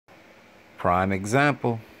Prime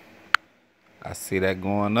example. I see that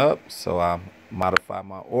going up, so I modify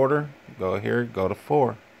my order. Go here, go to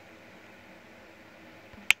 4.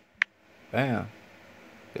 Bam.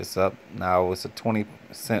 It's up. Now it's a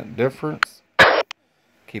 20-cent difference.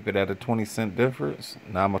 Keep it at a 20-cent difference.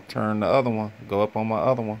 Now I'm going to turn the other one. Go up on my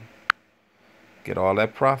other one. Get all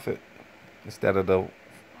that profit. Instead of the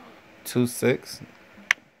 2.6,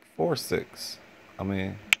 4.6. I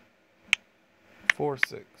mean,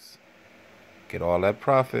 4.6. Get all that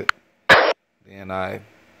profit. Then I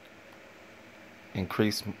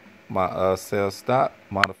increase my sell stop.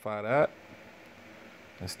 Modify that.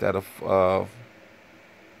 Instead of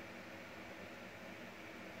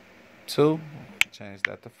 2, change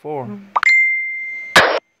that to 4. In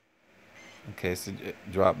case it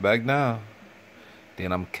drop back down.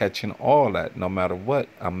 Then I'm catching all that. No matter what,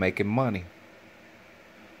 I'm making money.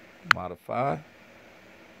 Modify.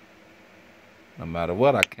 No matter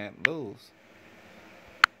what, I can't lose.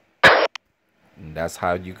 And that's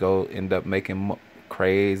how you go end up making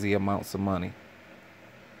crazy amounts of money.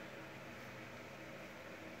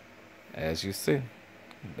 As you see,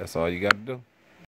 that's all you got to do.